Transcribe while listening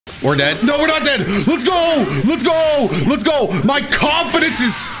We're dead. No, we're not dead. Let's go. Let's go. Let's go. My confidence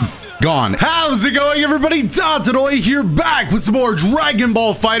is gone. How's it going, everybody? Dotodoya here, back with some more Dragon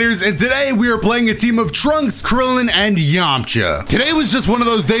Ball Fighters, and today we are playing a team of Trunks, Krillin, and Yamcha. Today was just one of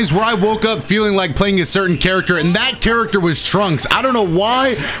those days where I woke up feeling like playing a certain character, and that character was Trunks. I don't know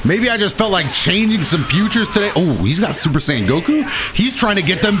why. Maybe I just felt like changing some futures today. Oh, he's got Super Saiyan Goku. He's trying to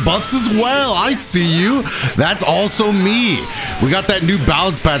get them buffs as well. I see you. That's also me. We got that new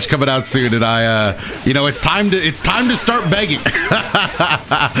balance patch coming out soon, and you know, it's time to start begging.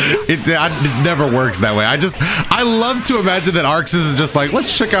 It never works that way. I love to imagine that Arxis is just like,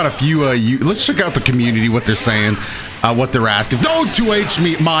 let's check out a few, let's check out the community, what they're saying, what they're asking. No 2H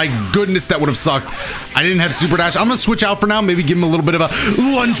me, my goodness, that would have sucked. I didn't have super dash. I'm gonna switch out for now, maybe give him a little bit of a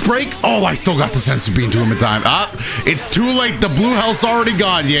lunch break. Oh, I still got the sensu bean to him in time. It's too late, the blue health's already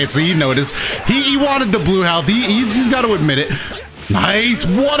gone. Yeah, so you notice, he wanted the blue health, he's got to admit it. Nice,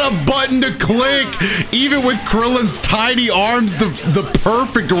 what a button to click. Even with Krillin's tiny arms, the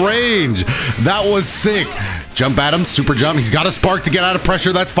perfect range. That was sick. Jump at him, super jump. He's got a spark to get out of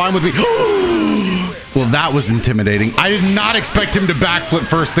pressure. That's fine with me. Well, that was intimidating. I did not expect him to backflip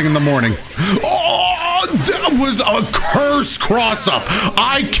first thing in the morning. Oh, that was a cursed cross up.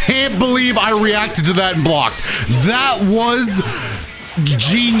 I can't believe I reacted to that and blocked. That was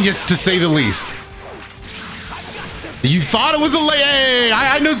genius, to say the least. You thought it was a hey,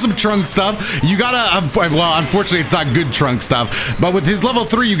 I know some Trunk stuff. You gotta, well, unfortunately, it's not good Trunk stuff. But with his level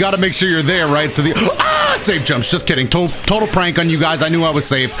 3, you gotta make sure you're there, right? So safe jumps. Just kidding. Total prank on you guys. I knew I was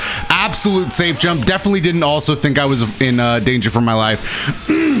safe. Absolute safe jump. Definitely didn't also think I was in danger for my life.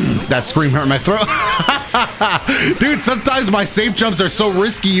 That scream hurt my throat. Dude, sometimes my safe jumps are so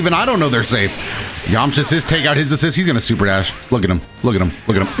risky, even I don't know they're safe. Yamcha's his, take out his assist. He's gonna super dash. Look at him. Look at him.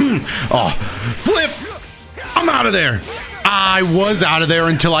 Look at him. Oh, flip. I'm out of there. I was out of there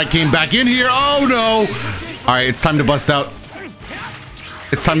until I came back in here. Oh no. All right, it's time to bust out.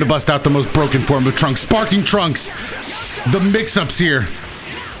 It's time to bust out the most broken form of Trunks. Sparking Trunks. The mix-ups here.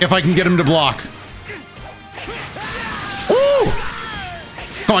 If I can get him to block. Ooh.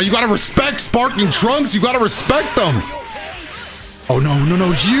 Come on, you gotta respect Sparking Trunks. You gotta respect them. Oh, no, no,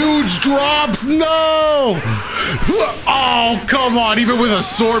 no. Huge drops. No. Oh, come on. Even with a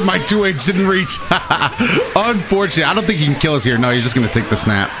sword, my 2H didn't reach. Unfortunately, I don't think he can kill us here. No, he's just going to take the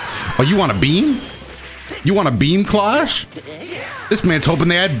snap. Oh, you want a beam? You want a beam clash? This man's hoping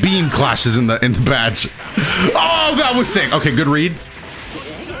they had beam clashes in the badge. Oh, that was sick. Okay, good read.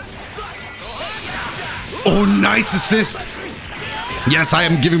 Oh, nice assist. Yes, I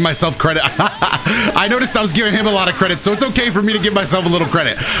am giving myself credit. I noticed I was giving him a lot of credit, so it's okay for me to give myself a little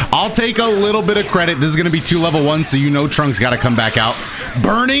credit. I'll take a little bit of credit. This is going to be 2 level 1s, so you know Trunks got to come back out.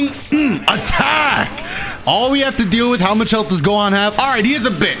 Burning, attack. All we have to deal with, how much health does Gohan have? All right, he is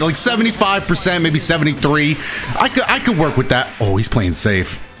a bit, like 75%, maybe 73. I could work with that. Oh, he's playing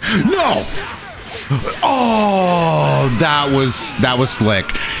safe. No. Oh, that was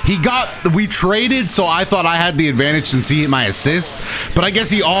slick. We traded, so I thought I had the advantage since he hit my assist, but I guess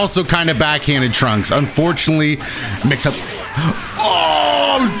he also kind of backhanded Trunks. Unfortunately, mix-ups.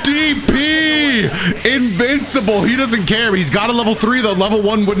 Oh, DP! Invincible. He doesn't care. He's got a level 3, though. Level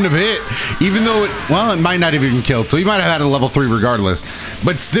 1 wouldn't have hit, even though it might not have even killed, so he might have had a level 3 regardless.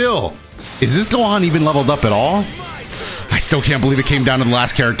 But still, is this Gohan even leveled up at all? I still can't believe it came down to the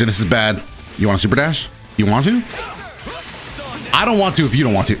last character. This is bad. You want a super dash? You want to? I don't want to if you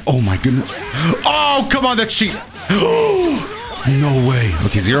don't want to. Oh my goodness. Oh, come on, that's cheat. No way.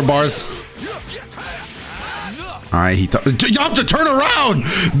 Okay, 0 bars. All right, he thought, Yamcha, turn around.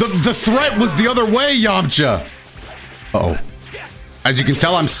 The threat was the other way, Yamcha. Uh-oh. As you can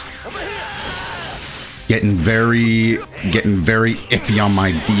tell, I'm getting very iffy on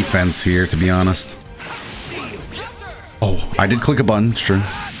my defense here, to be honest. Oh, I did click a button, it's true.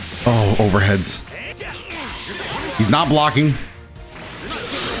 Oh, overheads. He's not blocking.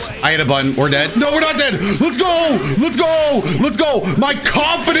 I hit a button. We're dead. No, we're not dead. Let's go. Let's go. Let's go. My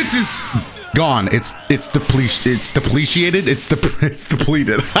confidence is gone. It's depleted. It's depleted. It's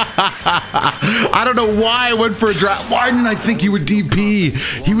depleted. I don't know why I went for a drop. Why didn't I think he would DP?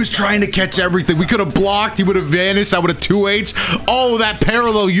 He was trying to catch everything. We could have blocked. He would have vanished. I would have 2H. Oh, that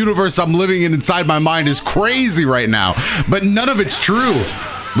parallel universe I'm living in inside my mind is crazy right now. But none of it's true.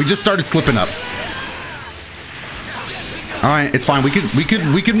 We just started slipping up. All right, it's fine. We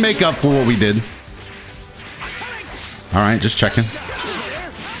could make up for what we did. All right, just checking.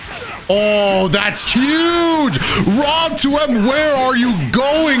 Oh, that's huge! Raw 2M, where are you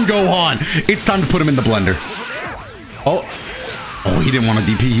going, Gohan? It's time to put him in the blender. Oh, he didn't want a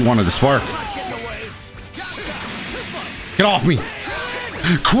DP. He wanted a spark. Get off me.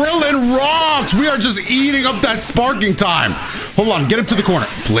 Krillin rocks. We are just eating up that sparking time. Hold on, get him to the corner.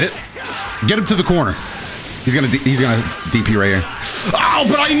 Flip. Get him to the corner. He's gonna DP right here. Oh,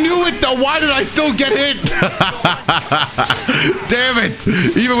 but I knew it though. Why did I still get hit? Damn it.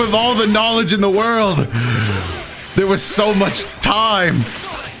 Even with all the knowledge in the world, there was so much time.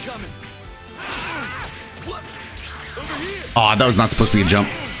 Oh, that was not supposed to be a jump.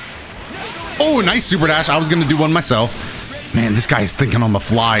 Oh, nice super dash. I was gonna do one myself. Man, this guy is thinking on the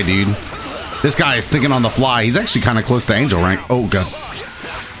fly, dude. This guy is thinking on the fly. He's actually kind of close to Angel rank. Oh, God.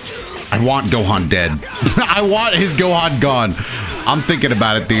 I want Gohan dead. I want his Gohan gone. I'm thinking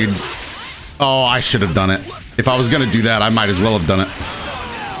about it, dude. Oh, I should have done it. If I was going to do that, I might as well have done it.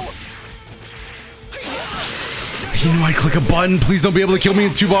 He knew I'd click a button. Please don't be able to kill me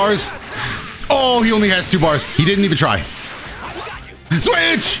in 2 bars. Oh, he only has 2 bars. He didn't even try.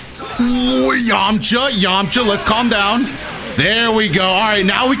 Switch! Ooh, Yamcha, let's calm down. There we go. All right,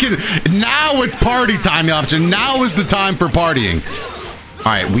 now we can. Now it's party time, Yamcha. Now is the time for partying. All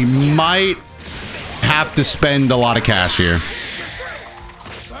right, we might have to spend a lot of cash here.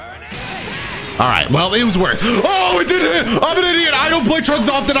 All right, well, it was worth. Oh, it did hit. I'm an idiot. I don't play Trunks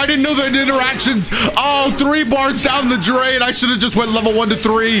often. I didn't know the interactions. Oh, 3 bars down the drain. I should have just went level 1 to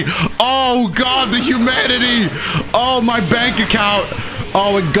 3. Oh, God, the humanity. Oh, my bank account.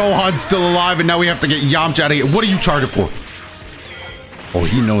 Oh, and Gohan's still alive, and now we have to get Yamcha out of here. What are you charging for? Oh,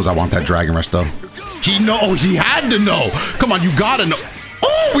 he knows I want that Dragon Rush, though. He had to know. Come on, you gotta know.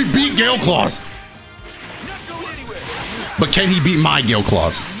 Oh, we beat Gale Claws. But can he beat my Gale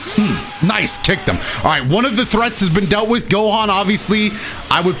Claws? Nice, kicked him. All right, one of the threats has been dealt with. Gohan, obviously,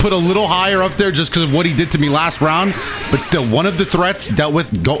 I would put a little higher up there just because of what he did to me last round. But still, one of the threats dealt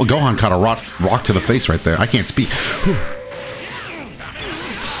with. Gohan caught a rock to the face right there. I can't speak.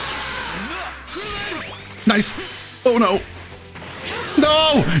 Nice. Oh, no.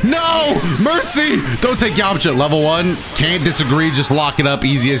 No, mercy. Don't take Yamcha. Level 1. Can't disagree. Just lock it up.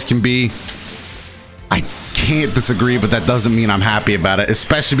 Easy as can be. I can't disagree, but that doesn't mean I'm happy about it,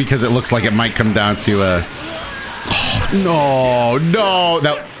 especially because it looks like it might come down to oh, no.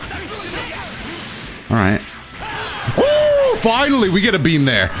 That. All right. Woo! Finally, we get a beam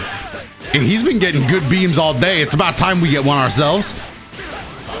there. And he's been getting good beams all day. It's about time we get one ourselves.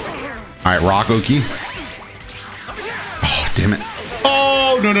 All right, Rock Oki. Oh, damn it.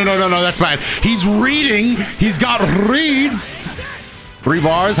 Oh, no, that's bad. He's reading. He's got reads. 3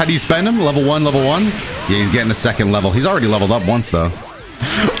 bars. How do you spend him? Level 1, level 1. Yeah, he's getting a 2nd level. He's already leveled up once, though.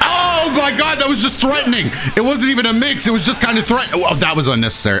 Oh, my God. That was just threatening. It wasn't even a mix. It was just kind of threatening. Oh, that was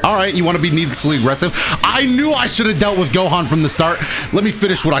unnecessary. All right, you want to be needlessly aggressive? I knew I should have dealt with Gohan from the start. Let me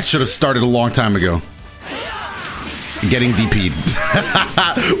finish what I should have started a long time ago. Getting DP'd.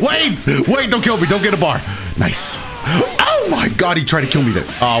 Wait, don't kill me. Don't get a bar. Nice. Oh my God, he tried to kill me there.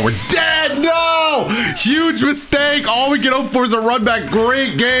 Oh, we're dead. No, huge mistake. All we can hope for is a run back.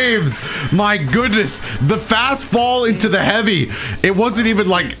 Great games. My goodness, the fast fall into the heavy. It wasn't even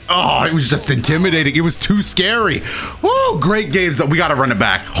like, oh, it was just intimidating. It was too scary. Woo, great games. That we got to run it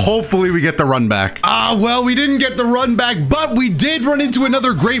back. Hopefully we get the run back. Well, we didn't get the run back, but we did run into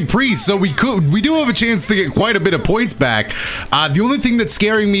another great priest, so we do have a chance to get quite a bit of points back. The only thing that's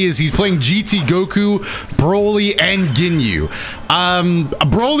scaring me is he's playing GT Goku, Broly, and Ginyu.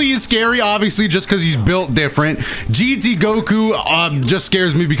 Broly is scary, obviously, just because he's built different. GT Goku just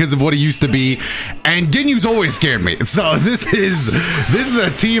scares me because of what he used to be, and Ginyu's always scared me. So this is a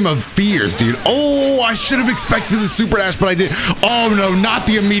team of fears, dude. Oh, I should have expected the super dash, but I did. Oh no, not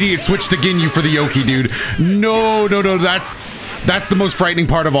the immediate switch to Ginyu for the Yoki, dude. No, that's the most frightening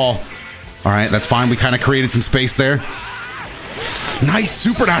part of all. All right, that's fine. We kind of created some space there. Nice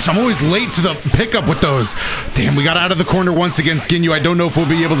super dash. I'm always late to the pickup with those. Damn, we got out of the corner once against Ginyu. I don't know if we'll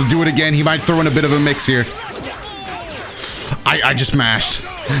be able to do it again. He might throw in a bit of a mix here. I just mashed.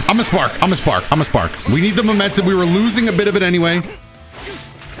 I'm a spark. We need the momentum. We were losing a bit of it anyway.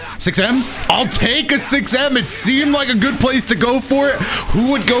 6M? I'll take a 6M. It seemed like a good place to go for it. Who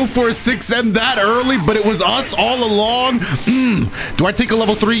would go for a 6M that early? But it was us all along. Do I take a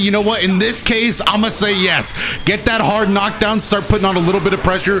level 3? You know what? In this case, I'm gonna say yes. Get that hard knockdown. Start putting on a little bit of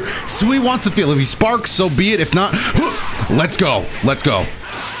pressure. See what he wants to feel. If he sparks, so be it. If not, let's go.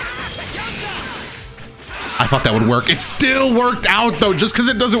 I thought that would work. It still worked out though. Just because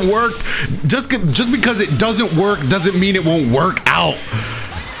it doesn't work, just because it doesn't work doesn't mean it won't work out.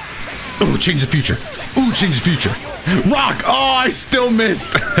 Ooh, change the future. Rock. Oh, I still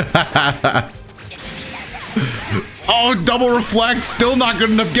missed. Oh, double reflect. Still not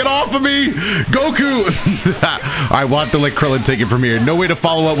good enough. Get off of me. Goku. All right, we'll have to let Krillin take it from here. No way to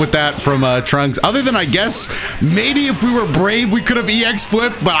follow up with that from Trunks. Other than, I guess, maybe if we were brave, we could have EX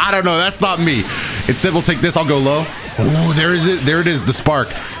flipped. But I don't know. That's not me. Instead, we'll take this. I'll go low. Oh, there it is. The spark.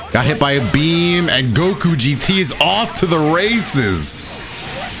 Got hit by a beam. And Goku GT is off to the races.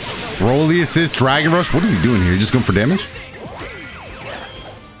 Broly assist. Dragon Rush. What is he doing here? Just going for damage?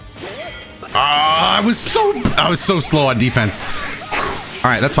 I was so slow on defense. All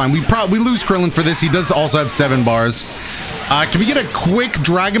right, that's fine. We lose Krillin for this. He does also have 7 bars. Can we get a quick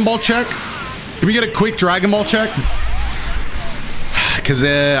Dragon Ball check? Can we get a quick Dragon Ball check? Because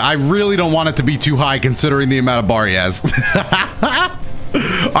I really don't want it to be too high considering the amount of bar he has.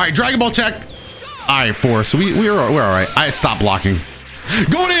 All right, Dragon Ball check. All right, 4. So we're all right. I stopped blocking.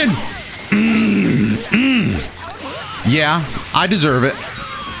 Going in. Yeah, I deserve it.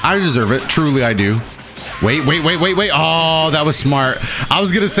 I deserve it. Truly, I do. Wait. Oh, that was smart. I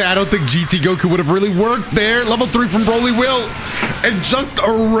was going to say, I don't think GT Goku would have really worked there. Level 3 from Broly will. And just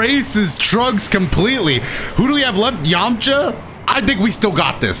erases Trunks completely. Who do we have left? Yamcha? I think we still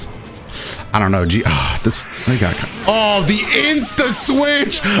got this. I don't know. The insta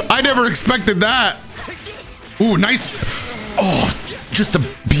switch. I never expected that. Ooh, nice. Oh, just a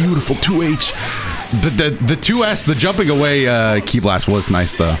beautiful 2H. The 2S, the jumping away Ki Blast was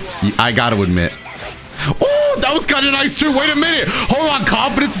nice though. I gotta admit. Oh, that was kind of nice too. Wait a minute. Hold on.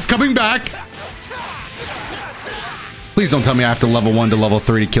 Confidence is coming back. Please don't tell me I have to level 1 to level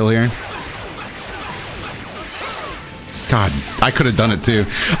 3 to kill here. God, I could have done it too.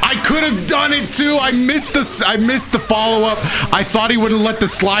 I missed the follow-up. I thought he wouldn't let the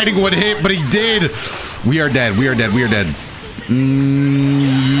sliding one hit, but he did. We are dead.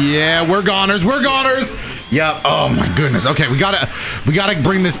 Yeah, we're goners. Yep. Oh my goodness. Okay, we gotta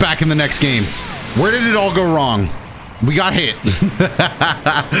bring this back in the next game. Where did it all go wrong? We got hit.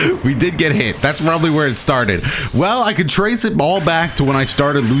 We did get hit. That's probably where it started. Well, I could trace it all back to when I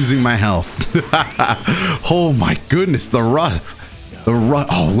started losing my health. Oh my goodness, the rut.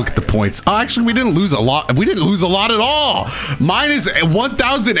 Oh, look at the points. Oh, actually, we didn't lose a lot. We didn't lose a lot at all. Minus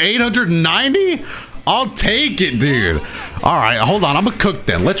 1,890. I'll take it, dude. All right, hold on. I'm gonna cook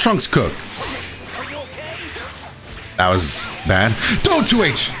then. Let Trunks cook. That was bad. Don't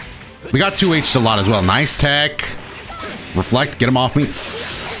 2H. We got 2H a lot as well. Nice tech. Reflect. Get him off me.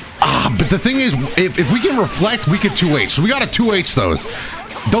 But the thing is, if we can reflect, we could 2H. So we got to 2H those.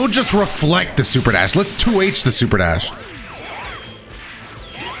 Don't just reflect the super dash. Let's 2H the super dash.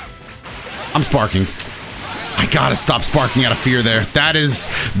 I'm sparking. I gotta stop sparking out of fear there.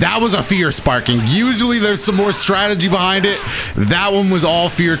 That was a fear sparking. Usually there's some more strategy behind it. That one was all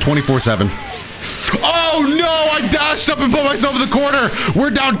fear 24/7. Oh no, I dashed up and put myself in the corner.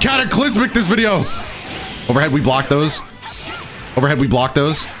 We're down cataclysmic this video. Overhead, we blocked those.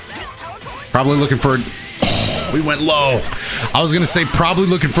 Probably looking for we went low. I was gonna say probably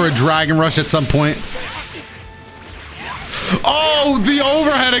looking for a Dragon Rush at some point. Oh, the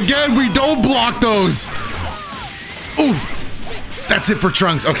overhead again. We don't block those. Oof. That's it for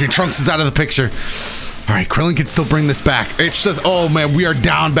Trunks. Okay, Trunks is out of the picture. All right, Krillin can still bring this back. It's just, oh man, we are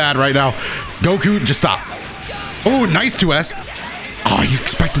down bad right now. Goku, just stop. Oh, nice 2S. Oh, you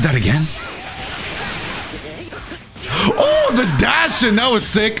expected that again? Oh, the dashing. That was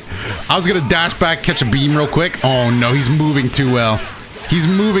sick. I was going to dash back, catch a beam real quick. Oh no, he's moving too well. He's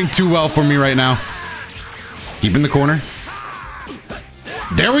moving too well for me right now. Keep in the corner.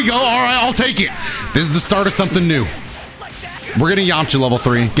 There we go. All right, I'll take it. This is the start of something new. We're gonna Yamcha level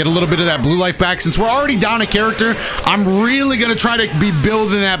 3. Get a little bit of that blue life back. Since we're already down a character, I'm really gonna try to be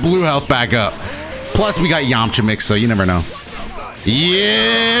building that blue health back up. Plus, we got Yamcha mix, so you never know.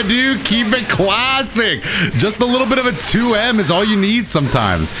 Yeah, dude, keep it classic. Just a little bit of a 2M is all you need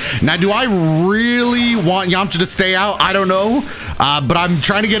sometimes. Now, do I really want Yamcha to stay out? I don't know, but I'm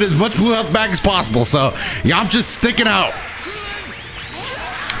trying to get as much blue health back as possible. So Yamcha's sticking out.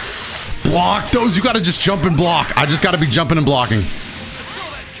 Block those. You got to just jump and block. I just got to be jumping and blocking.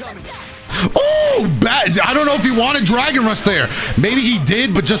 Oh, bad. I don't know if he wanted Dragon Rush there. Maybe he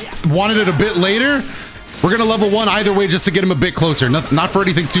did, but just wanted it a bit later. We're going to level 1 either way just to get him a bit closer. Not for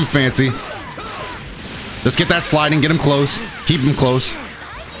anything too fancy. Just get that sliding. Get him close. Keep him close.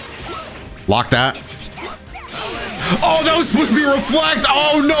 Lock that. Oh, that was supposed to be reflect.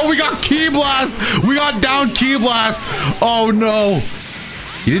 Oh, no. We got Ki Blast. We got down Ki Blast. Oh, no.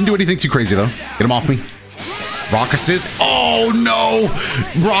 He didn't do anything too crazy, though. Get him off me. Rock assist. Oh, no.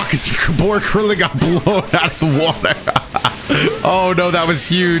 Rock assist. Poor Krillin got blown out of the water. Oh no, that was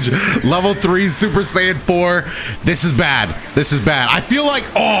huge. Level 3 Super Saiyan 4. This is bad. This is bad. I feel like,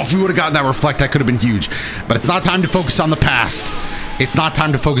 oh, if we would have gotten that reflect, that could have been huge. But it's not time to focus on the past. It's not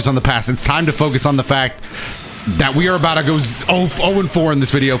time to focus on the past. It's time to focus on the fact that we are about to go 0-4 in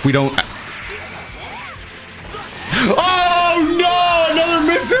this video if we don't. Oh no, another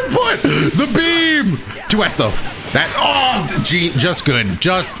misinput. The beam. 2S though. That, oh, gee, just good.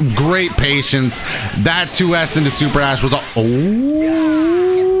 Just great patience. That 2S into Super Ash was all,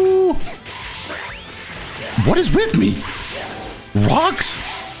 oh. What is with me? Rocks?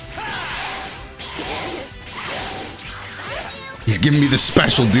 He's giving me the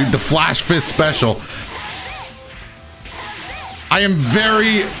special, dude. The Flash Fist special. I am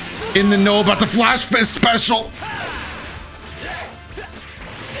very in the know about the Flash Fist special.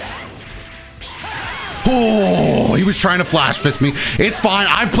 Oh, he was trying to Flash Fist me. It's fine.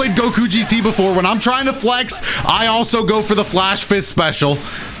 I've played Goku GT before. When I'm trying to flex, I also go for the Flash Fist special.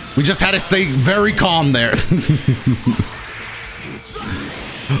 We just had to stay very calm there.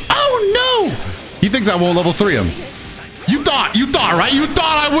 Oh, no. He thinks I won't level 3 him. You thought, right? You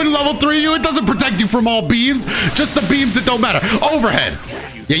thought I wouldn't level 3 you? It doesn't protect you from all beams. Just the beams that don't matter. Overhead.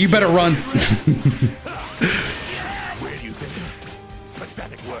 Yeah, you better run.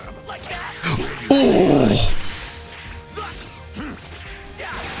 Oh.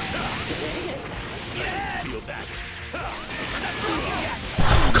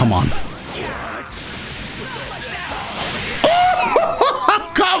 Come on.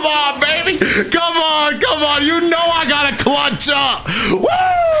 Come on, baby. Come on, come on. You know I gotta clutch up. Woo!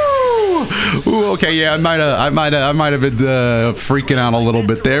 Ooh, okay, yeah, I might have been freaking out a little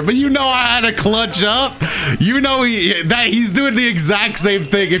bit there, but you know I had to clutch up. You know he's doing the exact same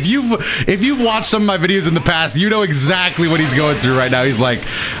thing. If you've watched some of my videos in the past, you know exactly what he's going through right now. He's like,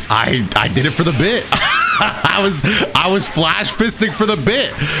 I did it for the bit. I was Flash Fisting for the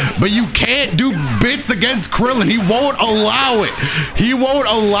bit, but you can't do bits against Krillin. He won't allow it. He won't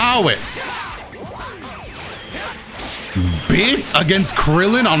allow it. Bits against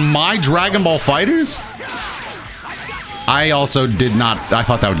Krillin on my Dragon Ball Fighters? I also did not. I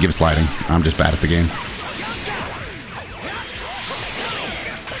thought that would give sliding. I'm just bad at the game.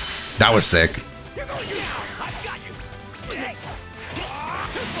 That was sick.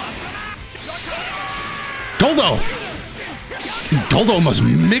 Goldo! Goldo almost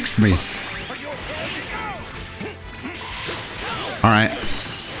mixed me. Alright.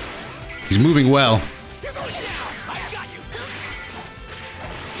 He's moving well.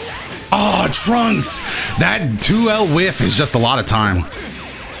 Oh, Trunks! That 2L whiff is just a lot of time.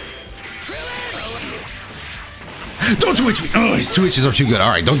 Don't twitch me! Oh, his twitches are too good.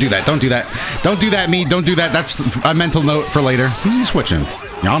 Alright, don't do that. Don't do that. Don't do that, me. Don't do that. That's a mental note for later. Who's he switching?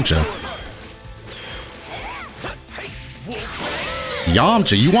 Yamcha.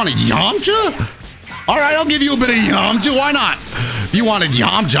 Yamcha, you wanted Yamcha? All right, I'll give you a bit of Yamcha. Why not? If you wanted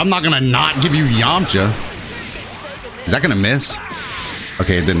Yamcha, I'm not gonna not give you Yamcha. Is that gonna miss?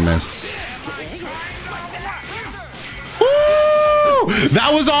 Okay, it didn't miss. Woo!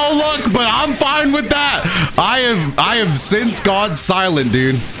 That was all luck, but I'm fine with that. I have since gone silent,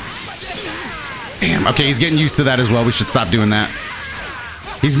 dude. Damn. Okay, he's getting used to that as well. We should stop doing that.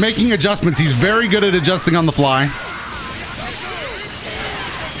 He's making adjustments. He's very good at adjusting on the fly.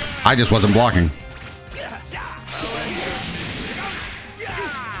 I just wasn't blocking.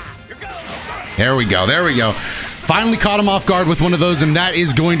 There we go. There we go. Finally caught him off guard with one of those, and that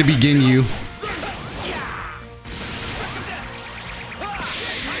is going to be Ginyu.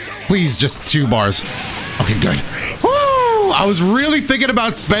 Please, just 2 bars. Okay, good. Woo! I was really thinking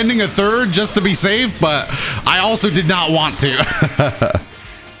about spending a third just to be safe, but I also did not want to.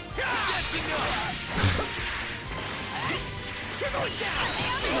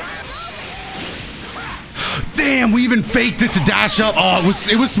 Damn, we even faked it to dash up. Oh, it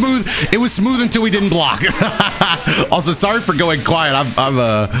was smooth. It was smooth until we didn't block. Also, sorry for going quiet.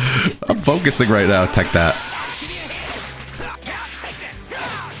 I'm focusing right now. Tech that.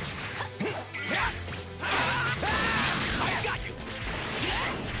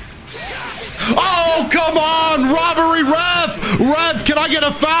 Oh, come on, robbery ref. Ref, can I get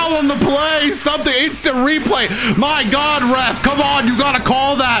a foul on the play? Something, instant replay. My God, ref, come on, you gotta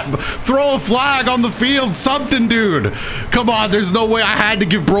call that. Throw a flag on the field, something, dude. Come on, there's no way. I had to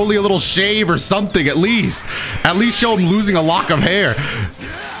give Broly a little shave or something, at least. At least show him losing a lock of hair.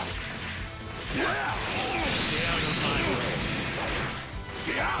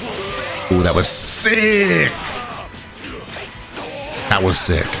 Ooh, that was sick. That was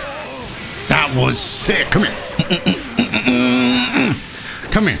sick. That was sick. Come here.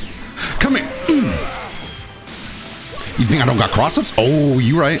 Come here. Come here. You think I don't got cross-ups? Oh,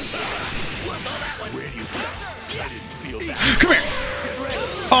 you right. Come here.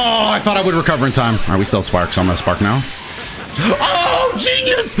 Oh, I thought I would recover in time. All right, we still have spark, so I'm gonna spark now. Oh,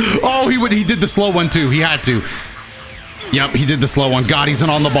 genius! Oh, he did the slow one too. He had to. Yep, he did the slow one. God, he's an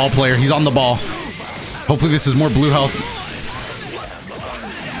on-the-ball player. He's on the ball. Hopefully this is more blue health.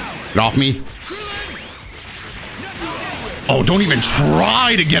 Get off me. Oh, don't even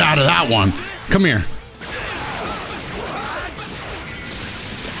try to get out of that one. Come here.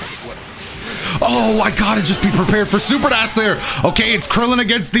 Oh, I gotta just be prepared for Super Dash there. Okay, it's Krillin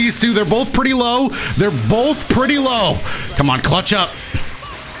against these two. They're both pretty low. They're both pretty low. Come on, clutch up.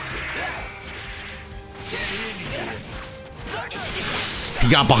 He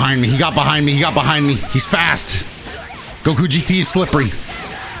got behind me. He got behind me. He got behind me. He's fast. Goku GT is slippery.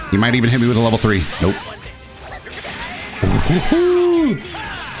 He might even hit me with a level 3. Nope.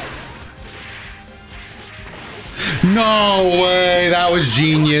 No way. That was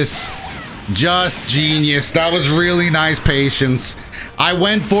genius. Just genius. That was really nice patience. I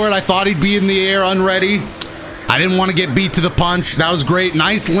went for it. I thought he'd be in the air unready. I didn't want to get beat to the punch. That was great.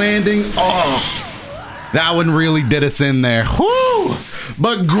 Nice landing. Oh, that one really did us in there. Whoo!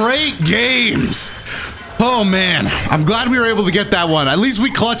 But great games. Oh man, I'm glad we were able to get that one. At least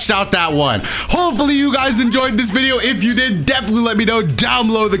we clutched out that one. Hopefully you guys enjoyed this video. If you did, definitely let me know down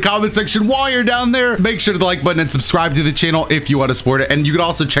below in the comment section. While you're down there, make sure to the like button and subscribe to the channel if you want to support it. And you can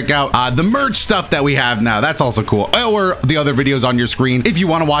also check out the merch stuff that we have now. That's also cool. Or the other videos on your screen if you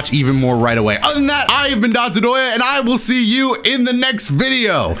want to watch even more right away. Other than that, I have been Dotodoya, and I will see you in the next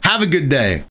video. Have a good day.